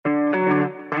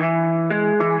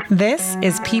This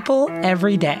is People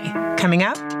Every Day. Coming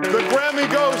up, the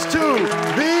Grammy goes to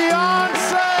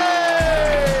Beyonce!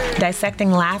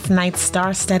 Dissecting last night's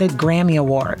star-studded Grammy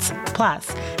Awards.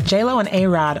 Plus, J-Lo and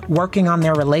A-Rod working on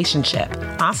their relationship,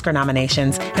 Oscar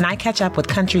nominations, and I catch up with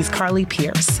country's Carly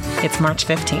Pearce. It's March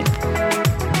 15th.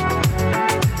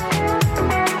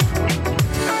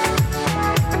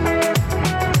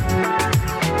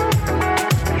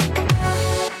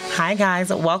 Hi,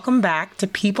 guys. Welcome back to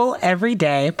People Every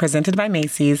Day, presented by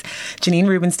Macy's. Janine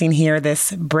Rubenstein here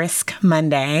this brisk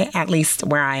Monday, at least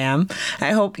where I am.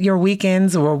 I hope your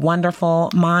weekends were wonderful.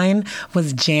 Mine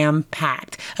was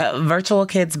jam-packed. Virtual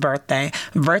kid's birthday,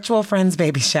 virtual friend's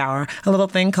baby shower, a little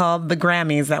thing called the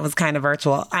Grammys that was kind of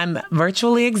virtual. I'm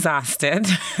virtually exhausted,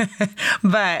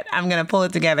 but I'm going to pull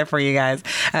it together for you guys.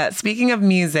 Speaking of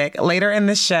music, later in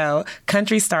the show,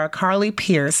 country star Carly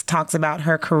Pearce talks about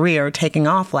her career taking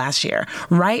off last year,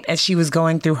 right as she was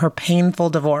going through her painful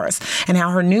divorce, and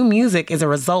how her new music is a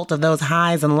result of those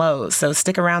highs and lows. So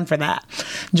stick around for that.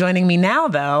 Joining me now,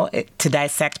 though, to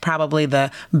dissect probably the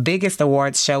biggest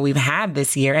awards show we've had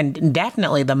this year, and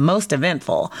definitely the most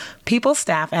eventful, People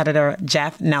staff editor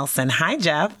Jeff Nelson. Hi,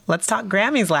 Jeff. Let's talk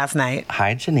Grammys last night.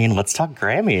 Hi, Janine. Let's talk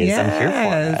Grammys. Yes. I'm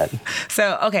here for it.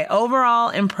 So, okay, overall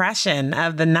impression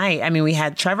of the night. I mean, we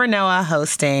had Trevor Noah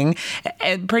hosting.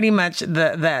 Pretty much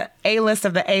the A-list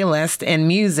of the A-list in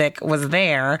music was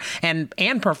there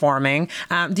and performing.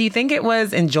 Do you think it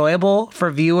was enjoyable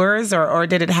for viewers, or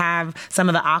did it have some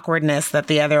of the awkwardness that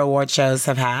the other award shows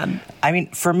have had? I mean,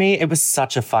 for me, it was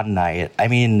such a fun night. I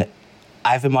mean,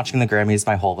 I've been watching the Grammys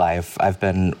my whole life. I've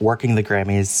been working the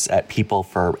Grammys at People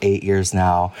for 8 years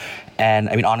now. And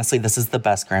I mean, honestly, this is the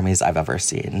best Grammys I've ever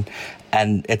seen.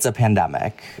 And it's a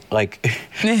pandemic. Like,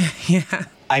 yeah.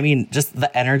 I mean, just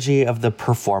the energy of the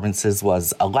performances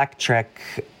was electric.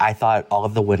 I thought all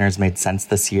of the winners made sense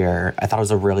this year. I thought it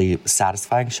was a really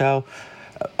satisfying show.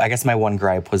 I guess my one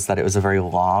gripe was that it was a very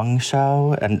long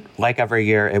show, and like every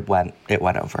year, it went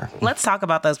over. Let's talk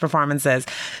about those performances.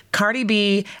 Cardi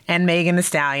B and Megan Thee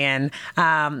Stallion.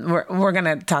 We're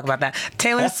gonna talk about that.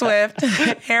 Taylor Swift,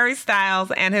 Harry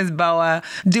Styles and his boa,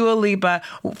 Dua Lipa.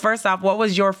 First off, what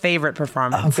was your favorite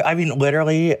performance? I mean,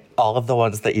 literally all of the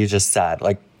ones that you just said.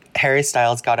 Like, Harry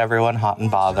Styles got everyone hot and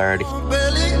bothered.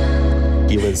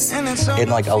 He was in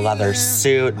like a leather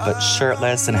suit, but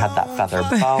shirtless, and had that feather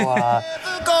boa.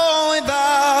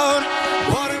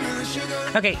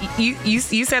 Okay,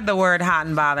 you said the word hot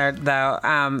and bothered, though,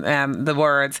 the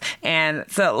words. And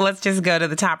so let's just go to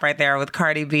the top right there with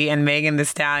Cardi B and Megan Thee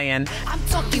Stallion.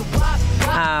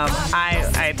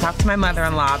 I talked to my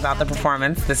mother-in-law about the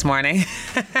performance this morning.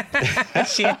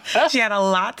 She had a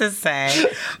lot to say,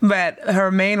 but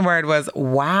her main word was,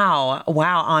 wow,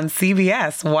 on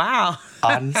CBS, wow.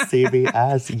 On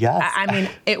CBS, yes. I mean,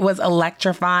 it was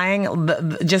electrifying,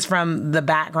 just from the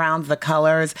backgrounds, the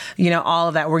colors, all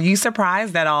of that. Were you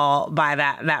surprised at all by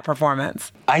that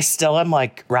performance? I still am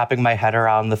like wrapping my head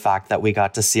around the fact that we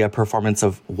got to see a performance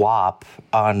of WAP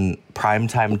on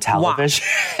primetime television.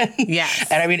 Yes.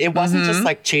 And I mean, it wasn't just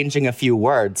like changing a few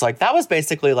words. Like, that was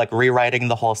basically like rewriting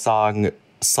the whole song /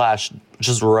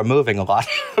 just removing a lot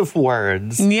of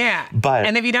words. Yeah.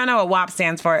 And if you don't know what WAP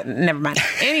stands for, never mind.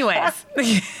 Anyways.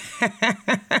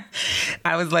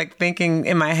 I was like thinking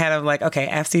in my head of like, okay,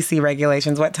 FCC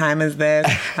regulations, what time is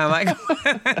this? I'm like,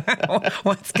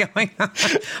 what's going on?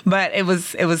 But it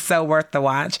was so worth the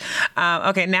watch.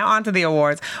 Okay, now on to the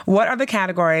awards. What are the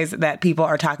categories that people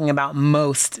are talking about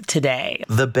most today?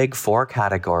 The big four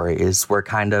categories were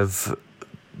kind of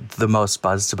the most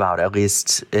buzzed about, at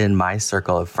least in my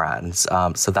circle of friends.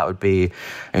 So that would be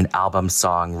an album,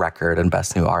 song, record, and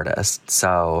best new artist.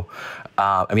 So,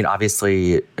 I mean,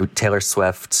 obviously, Taylor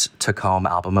Swift took home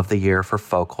Album of the Year for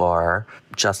Folklore.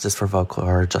 Justice for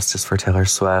Folklore, justice for Taylor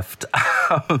Swift.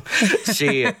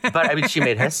 She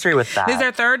made history with that. This is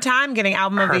her third time getting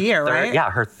Album of the Year, right?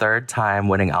 Yeah, her third time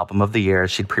winning Album of the Year.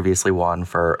 She'd previously won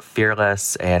for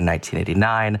Fearless in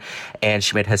 1989, and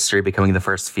she made history becoming the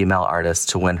first female artist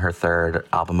to win her third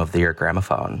Album of the Year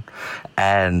Gramophone.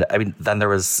 And I mean, then there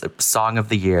was Song of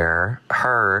the Year.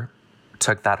 Her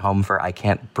took that home for I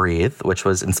Can't Breathe, which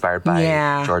was inspired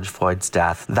by George Floyd's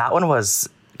death. That one was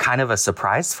kind of a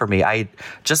surprise for me.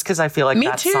 Just because I feel like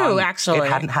that song, actually,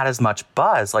 it hadn't had as much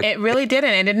buzz. Like, it really didn't.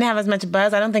 It didn't have as much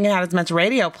buzz. I don't think it had as much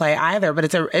radio play either. But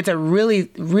it's a really,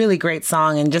 really great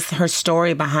song, and just her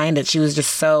story behind it. She was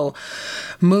just so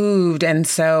moved and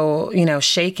so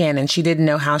shaken, and she didn't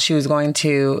know how she was going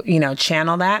to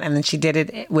channel that. And then she did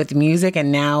it with music,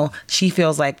 and now she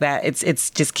feels like that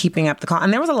it's just keeping up the call.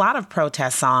 And there was a lot of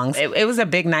protest songs. It was a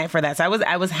big night for that. So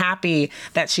I was happy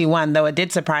that she won, though it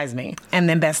did surprise me. And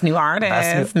then Best Best New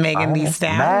Artist, Megan Thee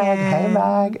Stallion. Hey,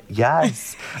 Meg.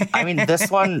 Yes. I mean,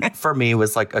 this one for me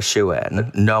was like a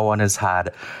shoo-in. No one has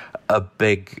had a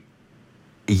big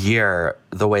year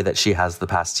the way that she has the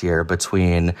past year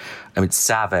between,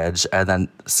 Savage and then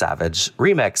Savage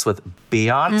remix with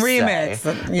Beyonce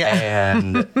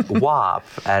and WAP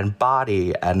and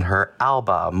Body and her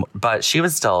album. But she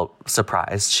was still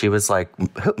surprised. She was like,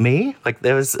 "Who, me?" Like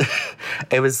it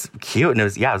was cute, and it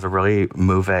was a really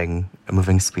moving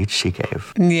speech she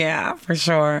gave. Yeah, for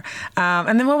sure.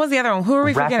 And then what was the other one? Who are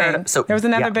we forgetting? So there was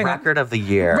another big record of the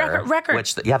year. Record.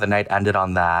 Which the night ended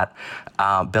on that.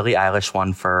 Billie Eilish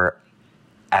won for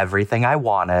Everything I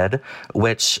Wanted,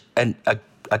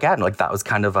 again, like that was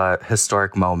kind of a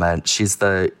historic moment. She's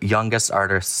the youngest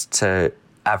artist to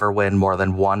ever win more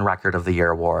than one Record of the Year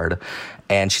award,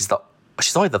 and she's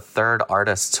only the third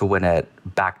artist to win it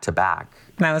back to back.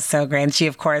 That was so great. And she,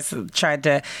 of course, tried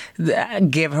to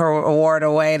give her award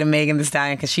away to Megan Thee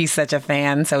Stallion because she's such a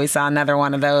fan. So we saw another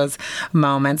one of those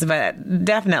moments, but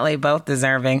definitely both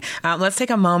deserving. Let's take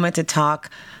a moment to talk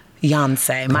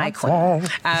Beyonce, my queen.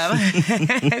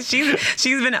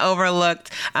 She's been overlooked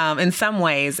in some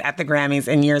ways at the Grammys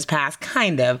in years past,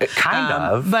 kind of.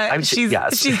 But she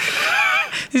has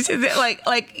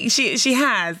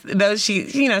those.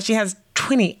 She has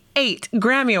 28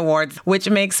 Grammy Awards, which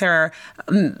makes her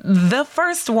the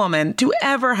first woman to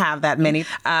ever have that many.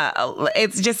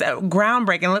 It's just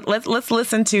groundbreaking. Let's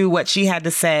listen to what she had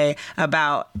to say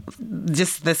about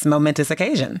just this momentous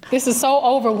occasion. This is so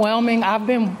overwhelming. I've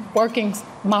been working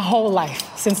my whole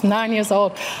life since 9 years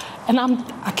old, and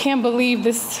I can't believe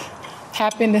this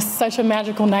happened. It's such a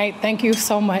magical night. Thank you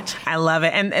so much. I love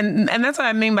it. And that's what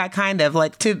I mean by kind of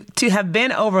like to have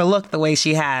been overlooked the way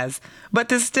she has, but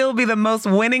to still be the most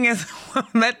winningest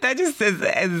that just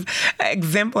is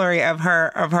exemplary of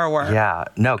her work. Yeah,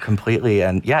 no, completely.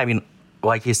 And yeah,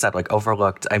 like you said, like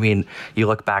overlooked. You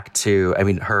look back to,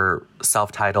 her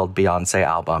self-titled Beyonce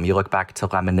album. You look back to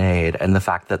Lemonade and the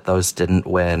fact that those didn't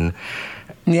win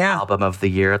album of the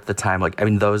year at the time. Like,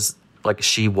 those, like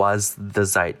she was the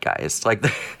zeitgeist. Like,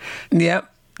 Yep.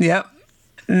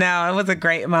 No, it was a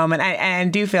great moment. I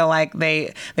do feel like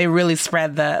they really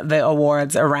spread the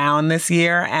awards around this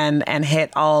year and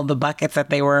hit all the buckets that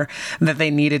they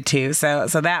needed to. So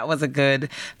that was a good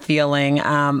feeling.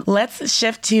 Let's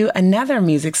shift to another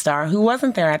music star who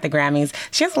wasn't there at the Grammys.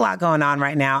 She has a lot going on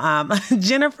right now.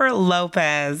 Jennifer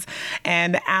Lopez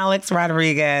and Alex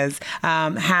Rodriguez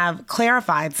have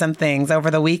clarified some things over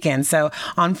the weekend. So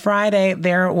on Friday,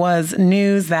 there was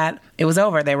news that it was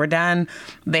over. They were done.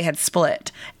 They had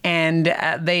split. And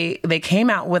they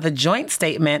came out with a joint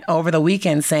statement over the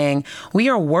weekend saying, we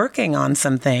are working on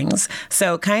some things.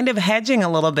 So kind of hedging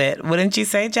a little bit, wouldn't you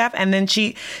say, Jeff? And then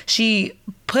she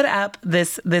put up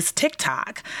this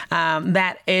TikTok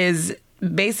that is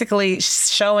basically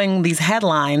showing these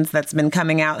headlines that's been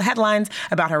coming out, headlines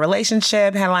about her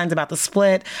relationship, headlines about the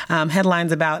split,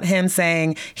 headlines about him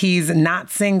saying he's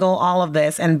not single, all of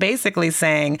this, and basically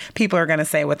saying people are going to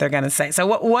say what they're going to say. So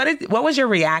what was your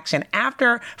reaction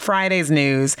after Friday's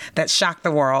news that shocked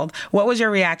the world? What was your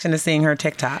reaction to seeing her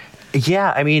TikTok?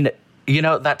 Yeah,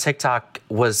 that TikTok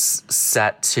was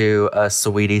set to a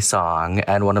Saweetie song,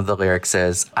 and one of the lyrics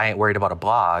is, I ain't worried about a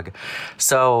blog.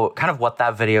 So kind of what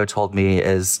that video told me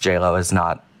is J-Lo is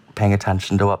not paying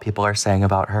attention to what people are saying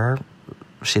about her.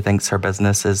 She thinks her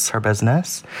business is her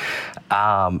business.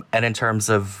 And in terms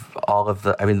of all of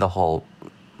the whole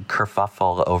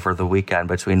kerfuffle over the weekend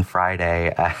between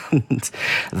Friday and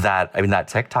that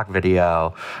TikTok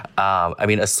video,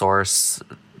 a source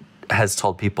has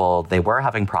told people they were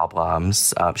having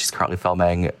problems. She's currently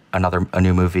filming a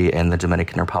new movie in the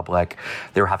Dominican Republic.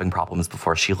 They were having problems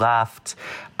before she left.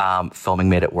 Filming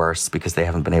made it worse because they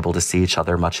haven't been able to see each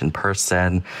other much in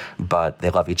person, but they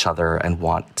love each other and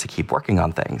want to keep working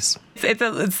on things.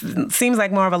 It seems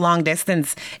like more of a long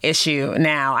distance issue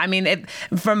now.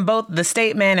 From both the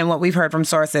statement and what we've heard from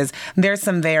sources, there's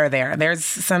some there. There's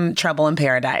some trouble in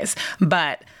paradise,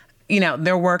 but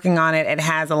they're working on it. It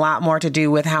has a lot more to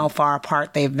do with how far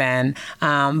apart they've been.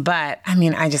 But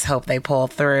I just hope they pull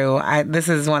through. This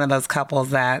is one of those couples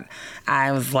that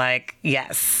I was like,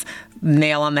 yes,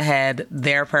 nail on the head.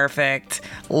 They're perfect.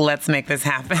 Let's make this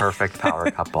happen. Perfect power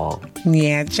couple.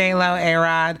 Yeah, J-Lo,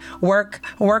 A-Rod, work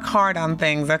hard on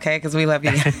things, okay? Because we love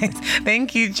you guys.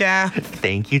 Thank you, Jeff.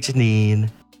 Thank you, Janine.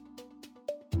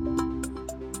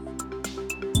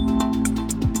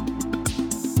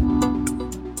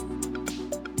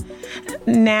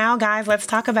 Now, guys, let's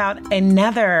talk about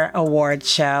another award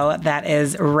show that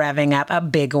is revving up, a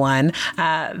big one.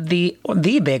 The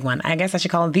big one. I guess I should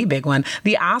call it the big one.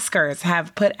 The Oscars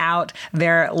have put out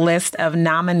their list of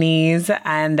nominees,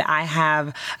 and I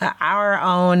have our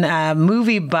own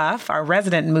movie buff, our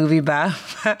resident movie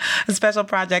buff, special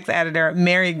projects editor,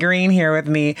 Mary Green, here with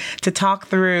me to talk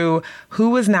through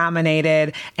who was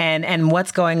nominated and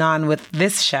what's going on with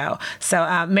this show.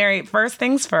 So, Mary, first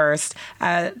things first,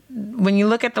 when you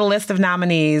look at the list of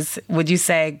nominees, would you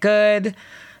say good,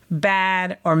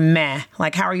 bad, or meh?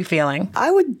 Like, how are you feeling?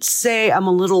 I would say I'm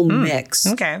a little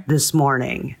mixed this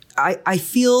morning. I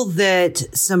feel that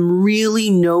some really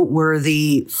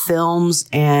noteworthy films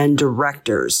and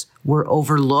directors were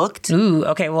overlooked. Ooh,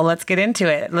 okay. Well, let's get into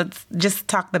it. Let's just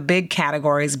talk the big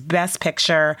categories: Best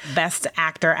Picture, Best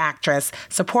Actor, Actress,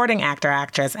 Supporting Actor,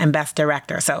 Actress, and Best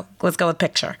Director. So let's go with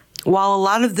picture. While a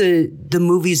lot of the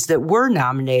movies that were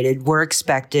nominated were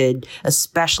expected,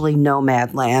 especially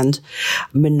Nomadland,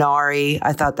 Minari,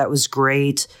 I thought that was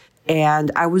great.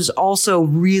 And I was also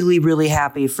really, really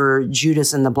happy for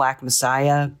Judas and the Black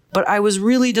Messiah. But I was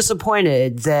really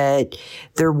disappointed that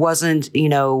there wasn't,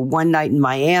 One Night in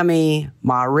Miami,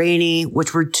 Ma Rainey,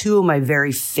 which were two of my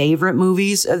very favorite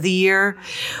movies of the year,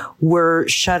 were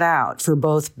shut out for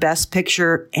both Best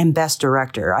Picture and Best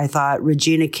Director. I thought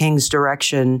Regina King's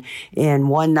direction in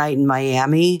One Night in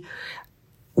Miami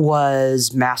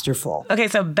was masterful. Okay,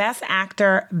 so Best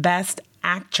Actor, Best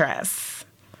Actress.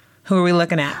 Who are we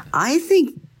looking at? I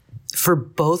think for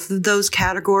both of those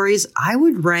categories, I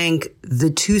would rank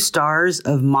the two stars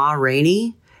of Ma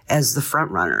Rainey as the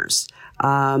frontrunners.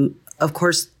 Of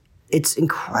course, it's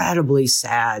incredibly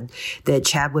sad that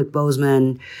Chadwick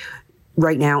Boseman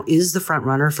right now is the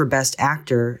frontrunner for Best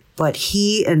Actor, but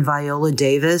he and Viola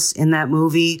Davis in that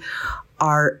movie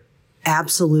are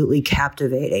absolutely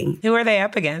captivating. Who are they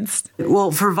up against? Well,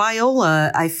 for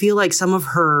Viola, I feel like some of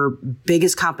her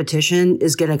biggest competition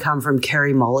is going to come from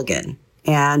Carey Mulligan.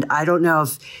 And I don't know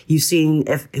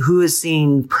who has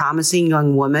seen Promising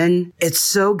Young Woman. It's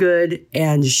so good.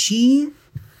 And she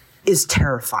is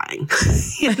terrifying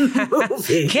in the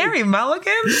movie. Carey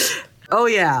Mulligan? Oh,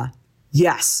 yeah.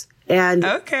 Yes. And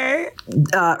okay.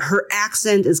 Her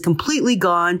accent is completely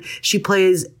gone. She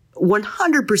plays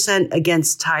 100%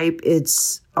 against type.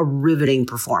 It's a riveting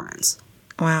performance.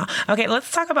 Wow. Okay,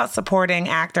 let's talk about supporting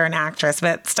actor and actress,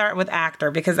 but start with actor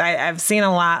because I've seen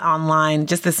a lot online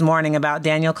just this morning about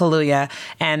Daniel Kaluuya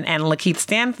and Lakeith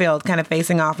Stanfield kind of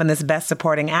facing off in this best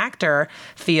supporting actor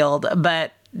field.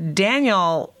 But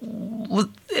Daniel,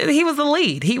 he was the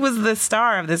lead. He was the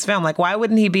star of this film. Like, why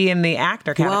wouldn't he be in the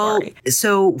actor category? Well,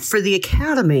 so for the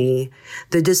Academy,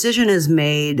 the decision is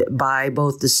made by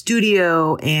both the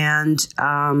studio and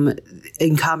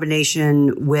in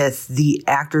combination with the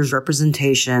actors'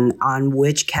 representation on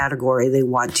which category they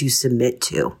want to submit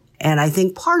to. And I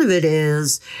think part of it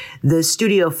is the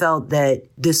studio felt that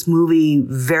this movie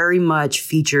very much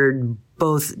featured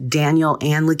both Daniel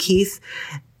and Lakeith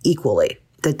equally.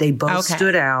 That they both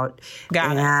stood out.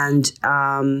 Got it.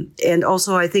 And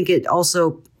also I think it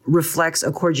also reflects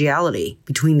a cordiality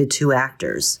between the two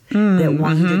actors that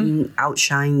one didn't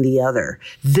outshine the other.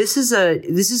 This is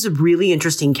a really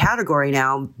interesting category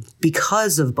now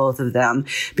because of both of them.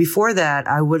 Before that,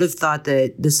 I would have thought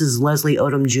that this is Leslie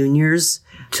Odom Jr.'s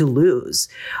to lose.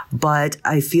 But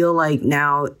I feel like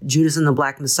now Judas and the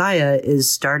Black Messiah is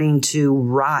starting to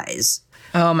rise.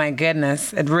 Oh my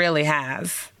goodness. It really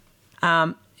has.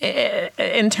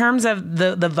 In terms of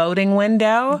the voting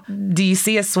window, do you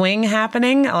see a swing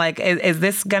happening? Like, is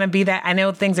this going to be that? I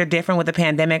know things are different with the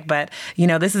pandemic, but,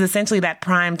 this is essentially that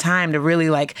prime time to really,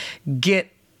 like,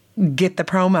 get the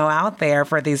promo out there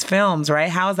for these films, right?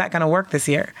 How is that going to work this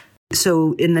year?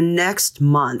 So in the next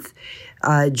month,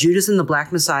 Judas and the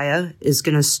Black Messiah is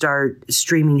going to start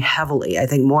streaming heavily. I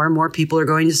think more and more people are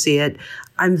going to see it.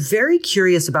 I'm very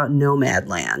curious about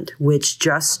Nomadland, which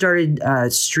just started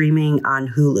streaming on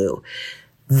Hulu.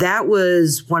 That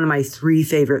was one of my 3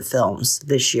 favorite films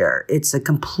this year. It's a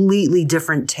completely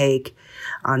different take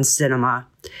on cinema,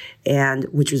 and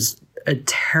which was a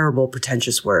terrible,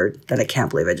 pretentious word that I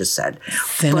can't believe I just said.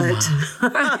 Cinema.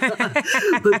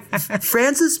 But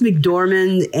Frances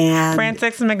McDormand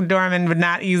would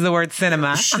not use the word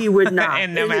cinema. She would not.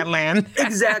 In Nomadland.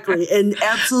 Exactly. And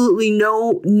absolutely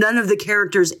none of the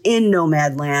characters in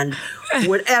Nomadland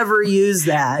would ever use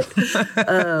that.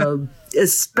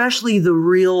 Especially the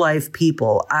real life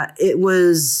people. It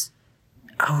was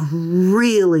a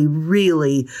really,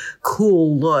 really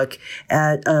cool look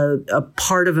at a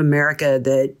part of America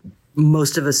that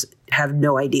most of us have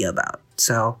no idea about.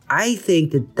 So I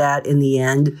think that in the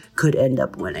end could end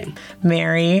up winning.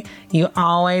 Mary, you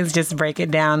always just break it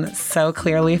down so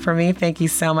clearly for me. Thank you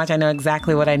so much. I know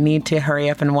exactly what I need to hurry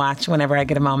up and watch whenever I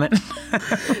get a moment.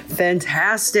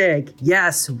 Fantastic.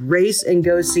 Yes, race and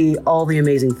go see all the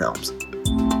amazing films.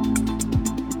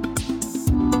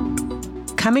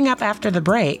 Coming up after the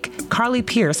break, Carly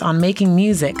Pearce on making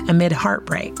music amid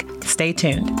heartbreak. Stay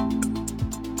tuned.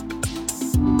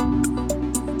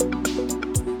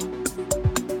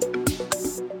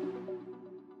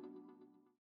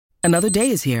 Another day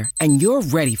is here, and you're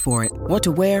ready for it. What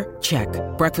to wear? Check.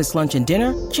 Breakfast, lunch, and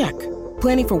dinner? Check.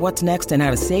 Planning for what's next and how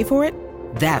to save for it?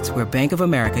 That's where Bank of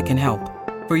America can help.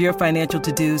 For your financial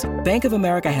to-dos, Bank of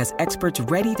America has experts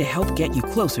ready to help get you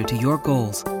closer to your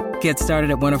goals. Get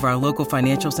started at one of our local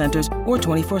financial centers or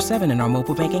 24/7 in our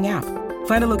mobile banking app.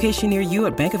 Find a location near you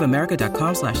at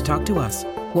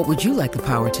bankofamerica.com/talktous. What would you like the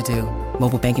power to do?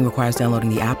 Mobile banking requires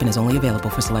downloading the app and is only available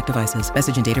for select devices.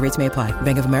 Message and data rates may apply.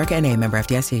 Bank of America N.A., member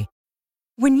FDIC.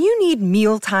 When you need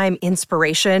mealtime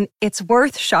inspiration, it's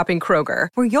worth shopping Kroger,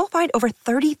 where you'll find over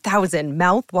 30,000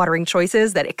 mouth-watering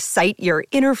choices that excite your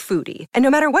inner foodie. And no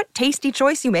matter what tasty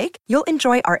choice you make, you'll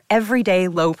enjoy our everyday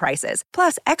low prices,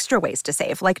 plus extra ways to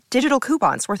save, like digital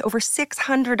coupons worth over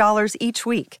 $600 each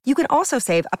week. You can also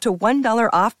save up to $1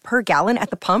 off per gallon at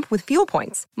the pump with fuel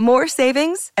points. More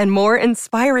savings and more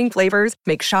inspiring flavors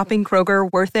make shopping Kroger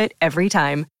worth it every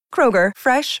time. Kroger,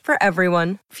 fresh for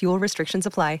everyone. Fuel restrictions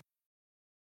apply.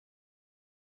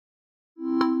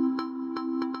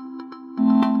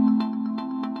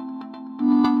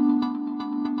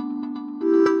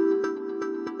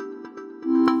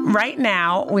 Right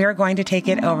now, we are going to take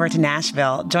it over to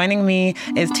Nashville. Joining me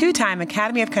is two-time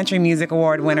Academy of Country Music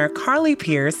Award winner Carly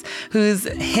Pearce, whose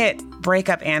hit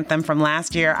breakup anthem from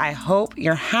last year, I Hope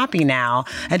You're Happy Now,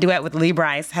 a duet with Lee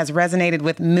Brice, has resonated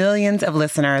with millions of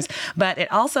listeners, but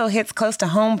it also hits close to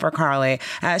home for Carly.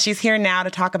 She's here now to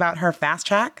talk about her fast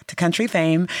track to country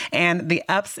fame and the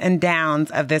ups and downs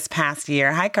of this past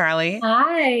year. Hi, Carly.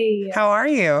 Hi. How are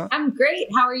you? I'm great.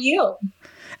 How are you?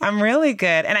 I'm really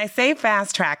good. And I say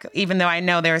fast track, even though I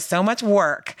know there's so much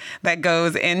work that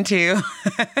goes into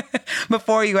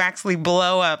before you actually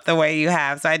blow up the way you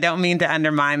have. So I don't mean to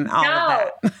undermine all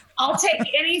of that. I'll take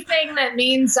anything that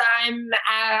means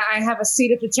I have a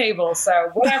seat at the table. So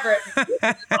whatever.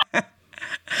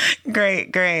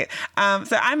 Great.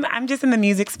 So I'm just in the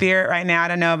music spirit right now. I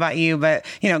don't know about you, but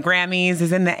Grammys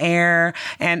is in the air,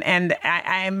 and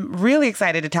I'm really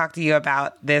excited to talk to you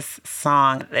about this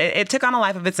song. It took on a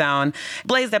life of its own,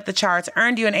 blazed up the charts,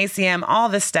 earned you an ACM, all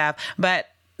this stuff, but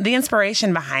the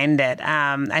inspiration behind it.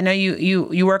 I know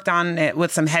you worked on it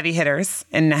with some heavy hitters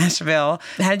in Nashville.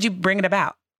 How did you bring it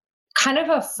about? Kind of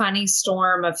a funny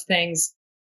storm of things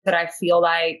that I feel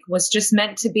like was just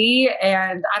meant to be.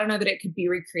 And I don't know that it could be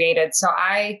recreated. So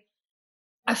a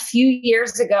few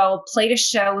years ago, played a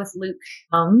show with Luke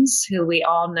Combs, who we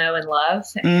all know and love.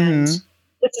 Mm-hmm. And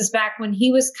this is back when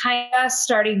he was kind of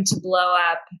starting to blow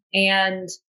up. And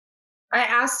I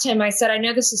asked him, I said, I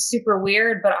know this is super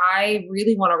weird, but I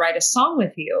really want to write a song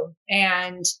with you.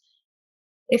 And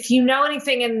if you know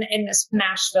anything in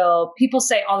Nashville, people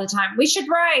say all the time, we should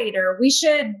write, or we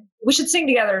should sing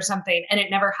together or something. And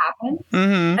it never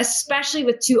happened, especially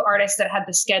with two artists that had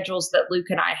the schedules that Luke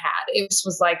and I had. It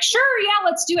was like, sure, yeah,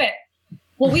 let's do it.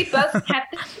 Well, we both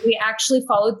kept it. We actually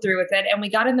followed through with it, and we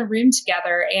got in the room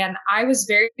together. And I was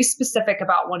very specific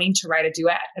about wanting to write a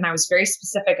duet. And I was very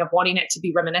specific of wanting it to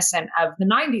be reminiscent of the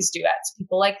 90s duets.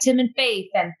 People like Tim and Faith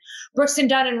and Brooks and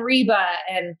Dunn and Reba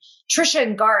and Trisha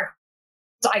and Garth.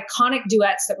 Iconic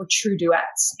duets that were true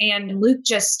duets. And Luke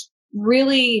just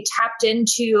really tapped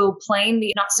into playing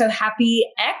the Not So Happy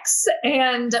X,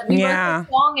 and we wrote the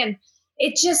song, and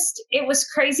it was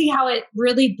crazy how it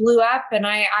really blew up. And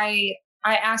I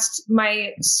asked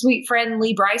my sweet friend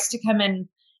Lee Brice to come in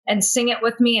and sing it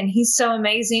with me, and he's so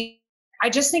amazing.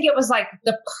 I just think it was like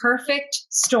the perfect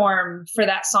storm for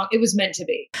that song. It was meant to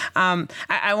be.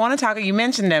 I want to talk, you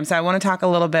mentioned him, so I want to talk a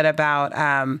little bit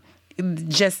about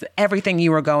just everything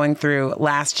you were going through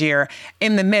last year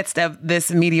in the midst of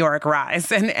this meteoric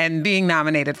rise and being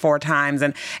nominated 4 times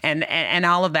and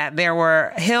all of that. There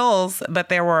were hills, but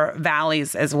there were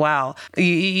valleys as well.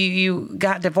 You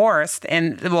got divorced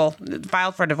and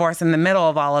filed for divorce in the middle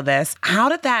of all of this. How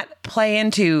did that play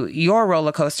into your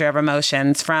roller coaster of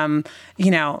emotions from,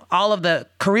 all of the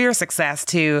career success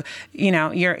to,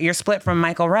 your split from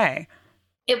Michael Ray?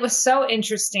 It was so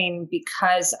interesting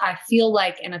because I feel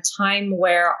like in a time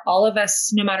where all of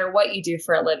us, no matter what you do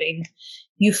for a living,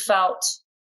 you felt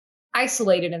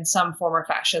isolated in some form or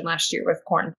fashion last year with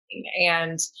quarantine.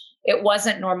 And It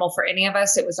wasn't normal for any of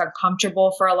us. It was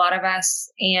uncomfortable for a lot of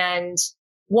us. And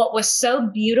what was so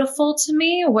beautiful to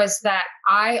me was that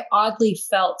I oddly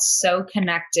felt so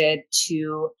connected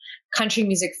to country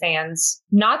music fans,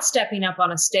 not stepping up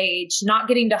on a stage, not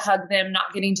getting to hug them,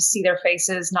 not getting to see their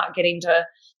faces, not getting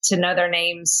to know their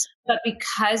names, but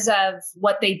because of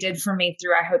what they did for me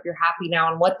through I Hope You're Happy Now,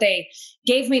 and what they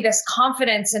gave me this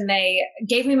confidence, and they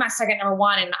gave me my second number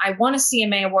one, and I won a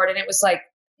CMA award. And it was like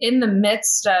in the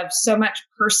midst of so much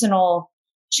personal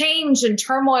change and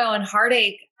turmoil and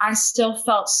heartache, I still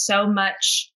felt so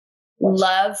much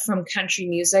love from country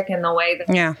music in the way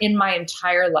that in my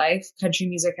entire life, country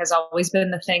music has always been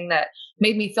the thing that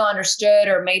made me feel understood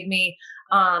or made me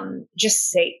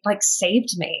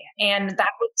saved me. And that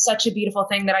was such a beautiful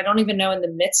thing that I don't even know in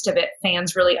the midst of it,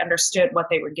 fans really understood what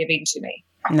they were giving to me.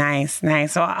 Nice.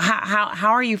 So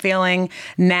how are you feeling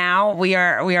now? We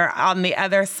are on the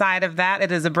other side of that.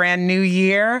 It is a brand new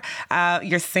year.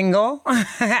 You're single.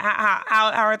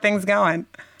 How are things going?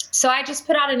 So I just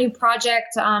put out a new project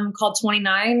called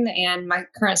 29, and my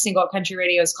current single at Country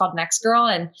Radio is called Next Girl.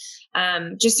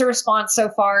 And just a response so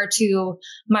far to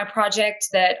my project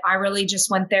that I really just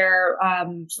went there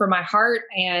for my heart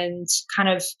and kind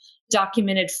of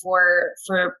documented for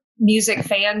music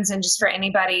fans and just for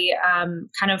anybody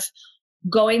kind of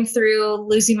going through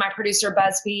losing my producer,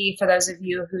 Busby. For those of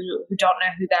you who don't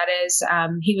know who that is,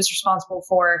 he was responsible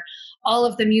for all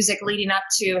of the music leading up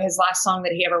to his last song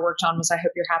that he ever worked on was I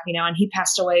Hope You're Happy Now. And he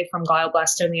passed away from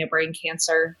glioblastoma, brain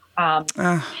cancer,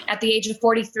 at the age of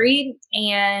 43.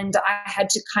 And I had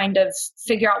to kind of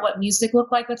figure out what music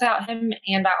looked like without him.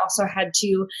 And I also had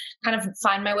to kind of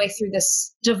find my way through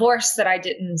this divorce that I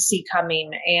didn't see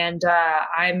coming. And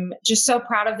I'm just so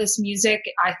proud of this music.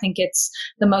 I think it's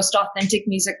the most authentic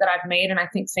music that I've made. And I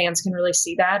think fans can really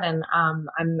see that. And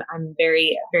I'm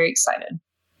very, very excited.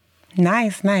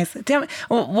 Nice. Tell me,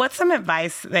 what's some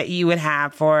advice that you would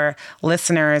have for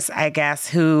listeners, I guess,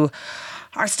 who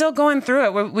are still going through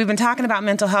it? We've been talking about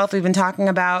mental health. We've been talking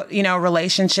about,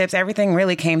 relationships. Everything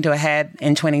really came to a head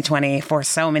in 2020 for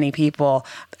so many people.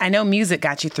 I know music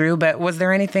got you through, but was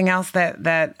there anything else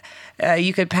that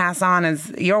you could pass on as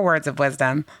your words of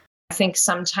wisdom? I think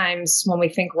sometimes when we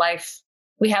think life,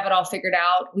 we have it all figured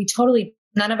out.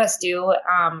 None of us do.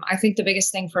 I think the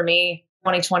biggest thing for me,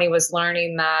 2020, was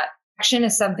learning that action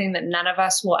is something that none of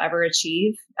us will ever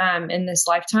achieve in this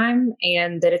lifetime,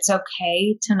 and that it's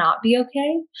okay to not be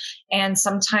okay. And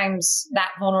sometimes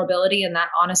that vulnerability and that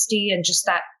honesty and just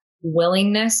that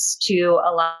willingness to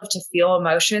allow to feel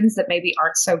emotions that maybe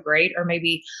aren't so great, or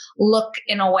maybe look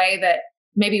in a way that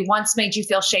maybe once made you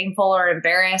feel shameful or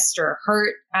embarrassed or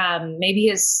hurt, maybe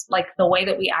is like the way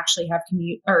that we actually have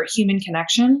human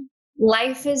connection.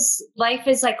 Life is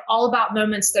like all about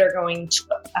moments that are going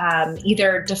to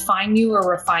either define you or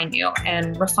refine you.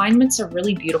 And refinement's a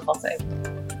really beautiful thing.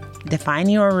 Define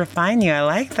you or refine you. I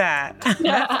like that.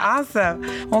 That's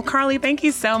awesome. Well, Carly, thank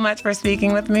you so much for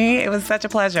speaking with me. It was such a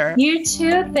pleasure. You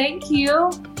too. Thank you.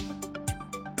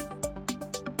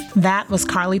 That was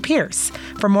Carly Pearce.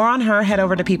 For more on her, head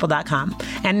over to people.com.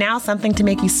 And now something to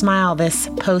make you smile this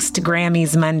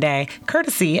post-Grammys Monday,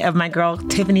 courtesy of my girl,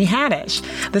 Tiffany Haddish.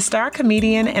 The star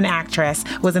comedian and actress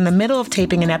was in the middle of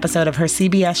taping an episode of her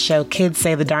CBS show, Kids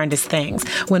Say the Darndest Things,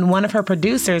 when one of her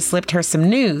producers slipped her some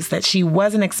news that she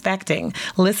wasn't expecting.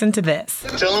 Listen to this.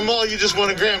 Tell them all you just won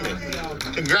a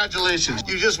Grammy. Congratulations.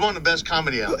 You just won the Best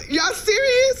Comedy Album. Y'all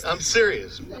serious? I'm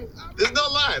serious. There's no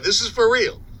lie. This is for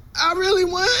real. I really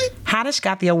won? Haddish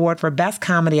got the award for Best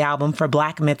Comedy Album for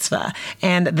Black Mitzvah,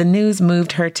 and the news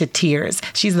moved her to tears.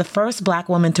 She's the first Black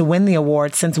woman to win the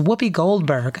award since Whoopi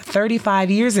Goldberg 35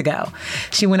 years ago.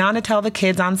 She went on to tell the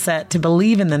kids on set to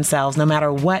believe in themselves no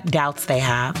matter what doubts they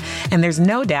have. And there's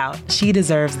no doubt she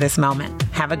deserves this moment.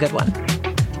 Have a good one.